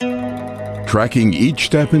tracking each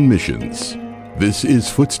step in missions. This is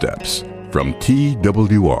Footsteps from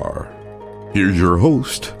TWR. Here's your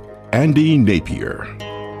host, Andy Napier.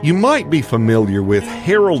 You might be familiar with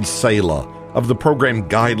Harold SALA of the program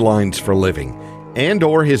Guidelines for Living, and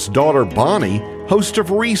or his daughter Bonnie, host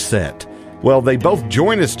of Reset. Well, they both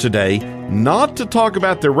join us today not to talk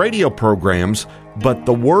about their radio programs, but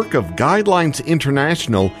the work of Guidelines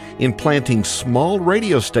International in planting small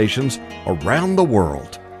radio stations around the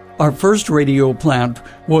world. Our first radio plant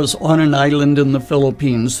was on an island in the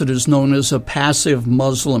Philippines that is known as a passive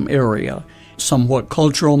Muslim area, somewhat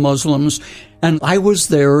cultural Muslims. And I was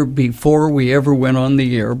there before we ever went on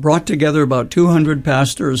the air, brought together about 200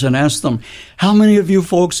 pastors and asked them, how many of you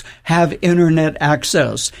folks have internet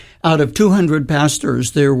access? Out of 200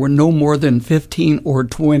 pastors, there were no more than 15 or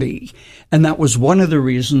 20. And that was one of the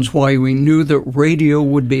reasons why we knew that radio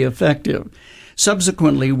would be effective.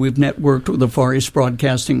 Subsequently, we've networked with the Far East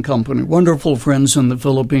Broadcasting Company, wonderful friends in the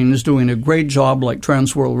Philippines doing a great job like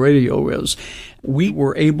Transworld Radio is. We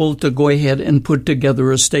were able to go ahead and put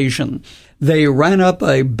together a station. They ran up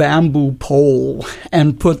a bamboo pole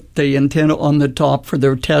and put the antenna on the top for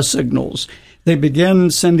their test signals. They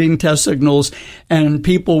began sending test signals, and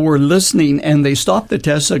people were listening, and they stopped the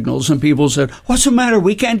test signals, and people said, what's the matter?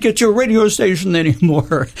 We can't get your radio station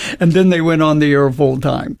anymore. And then they went on the air full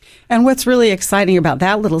time. And what's really exciting about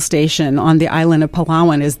that little station on the island of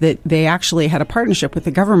Palawan is that they actually had a partnership with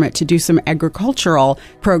the government to do some agricultural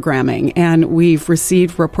programming. And we've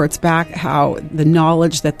received reports back how the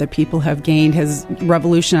knowledge that the people have gained has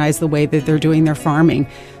revolutionized the way that they're doing their farming.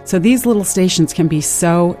 So these little stations can be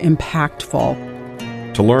so impactful.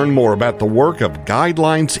 To learn more about the work of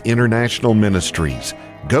Guidelines International Ministries,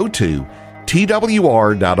 go to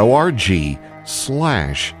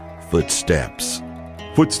twr.org/footsteps.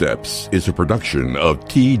 Footsteps is a production of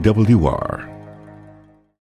TWR.